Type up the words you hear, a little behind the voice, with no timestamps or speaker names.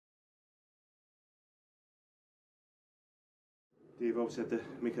Dave obviously had to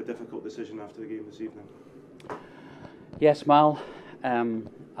make a difficult decision after the game this evening. Yes, Mal.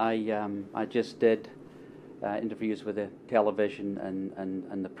 I just did interviews with the television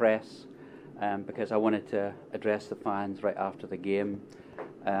and the press because I wanted to address the fans right after the game.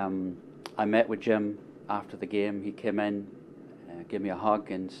 I met with Jim after the game. He came in, gave me a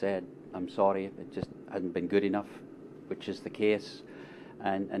hug and said, "I'm sorry, it just hadn't been good enough," which is the case,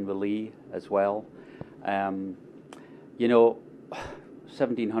 and with Lee as well.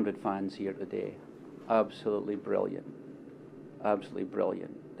 1,700 fans here today. Absolutely brilliant. Absolutely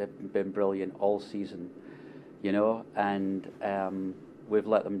brilliant. They've been brilliant all season, and we've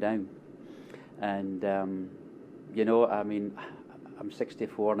let them down. And, I mean, I'm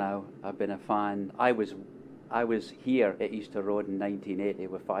 64 now. I've been a fan. I was here at Easter Road in 1980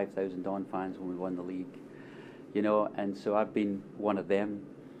 with 5,000 Don fans when we won the league, and so I've been one of them.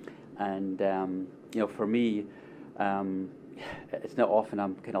 And, for me, it's not often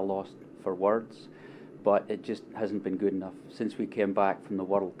I'm kind of lost for words, but it just hasn't been good enough. Since we came back from the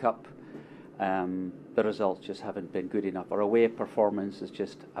World Cup, the results just haven't been good enough. Our away performance is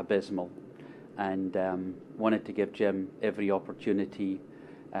just abysmal, and wanted to give Jim every opportunity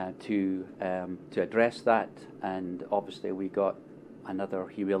to address that, and obviously we got another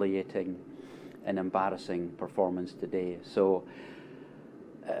humiliating and embarrassing performance today. So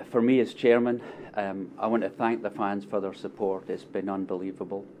for me as chairman, I want to thank the fans for their support. It's been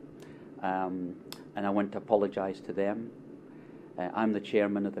unbelievable, and I want to apologise to them. I'm the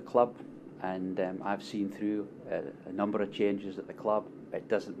chairman of the club, and I've seen through a number of changes at the club. It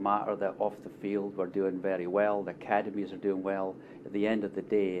doesn't matter that off the field we're doing very well, the academies are doing well. At the end of the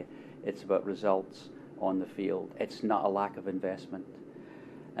day, it's about results on the field. It's not a lack of investment.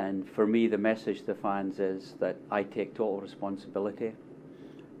 And for me, the message to the fans is that I take total responsibility.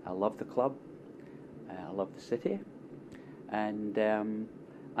 I love the club, I love the city, and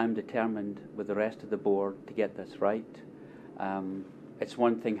I'm determined with the rest of the board to get this right. It's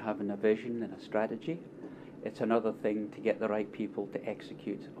one thing having a vision and a strategy. It's another thing to get the right people to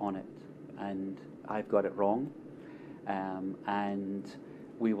execute on it. And I've got it wrong. And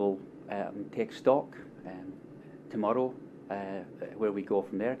we will take stock tomorrow where we go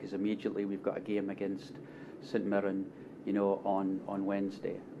from there, because immediately we've got a game against St Mirren, on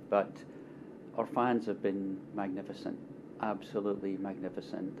Wednesday. But our fans have been magnificent, absolutely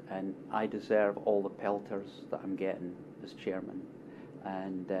magnificent, and I deserve all the pelters that I'm getting as chairman.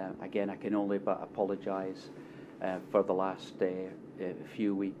 And again, I can only but apologise for the last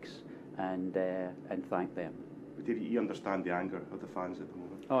few weeks and thank them. But did you understand the anger of the fans at the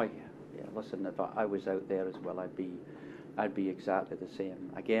moment? Oh yeah. Listen, if I was out there as well, I'd be exactly the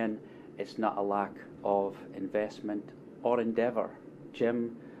same. Again, it's not a lack of investment or endeavour.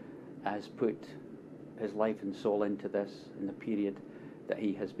 Jim has put his life and soul into this in the period that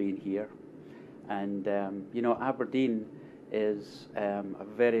he has been here. And, Aberdeen is a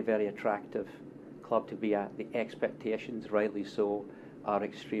very, very attractive club to be at. The expectations, rightly so, are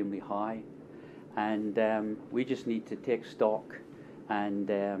extremely high. And we just need to take stock and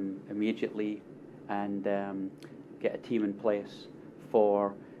immediately and get a team in place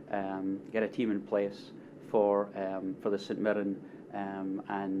for the St Mirren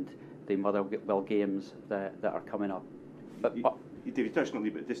and the Motherwell games that are coming up. But you touched on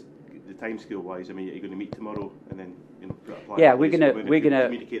it, but just the timescale wise, I mean, are you going to meet tomorrow and then put a plan? Yeah, we're going to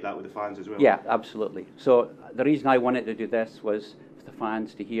communicate that with the fans as well. Yeah, absolutely. So the reason I wanted to do this was for the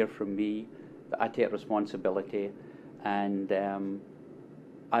fans to hear from me that I take responsibility, and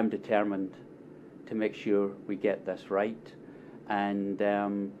I'm determined to make sure we get this right. And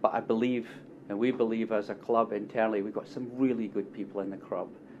but I believe, and we believe as a club internally, we've got some really good people in the club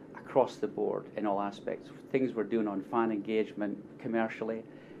across the board in all aspects. Things we're doing on fan engagement commercially.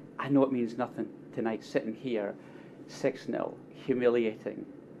 I know it means nothing tonight sitting here 6-0, humiliating,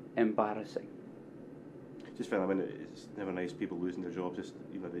 embarrassing. Just feel, I mean, it's never nice people losing their jobs. Just,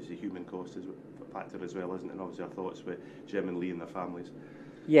 there's a human cost as a factor as well, isn't it? And obviously our thoughts with Jim and Lee and their families.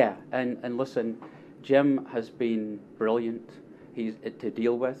 Yeah, and listen, Jim has been brilliant. He's to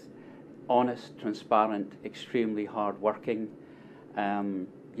deal with, honest, transparent, extremely hard-working.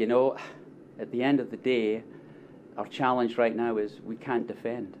 At the end of the day, our challenge right now is we can't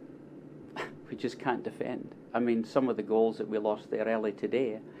defend. We just can't defend. I mean, some of the goals that we lost there early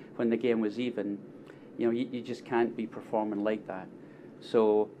today, when the game was even, you just can't be performing like that.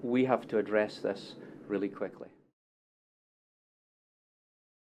 So we have to address this really quickly.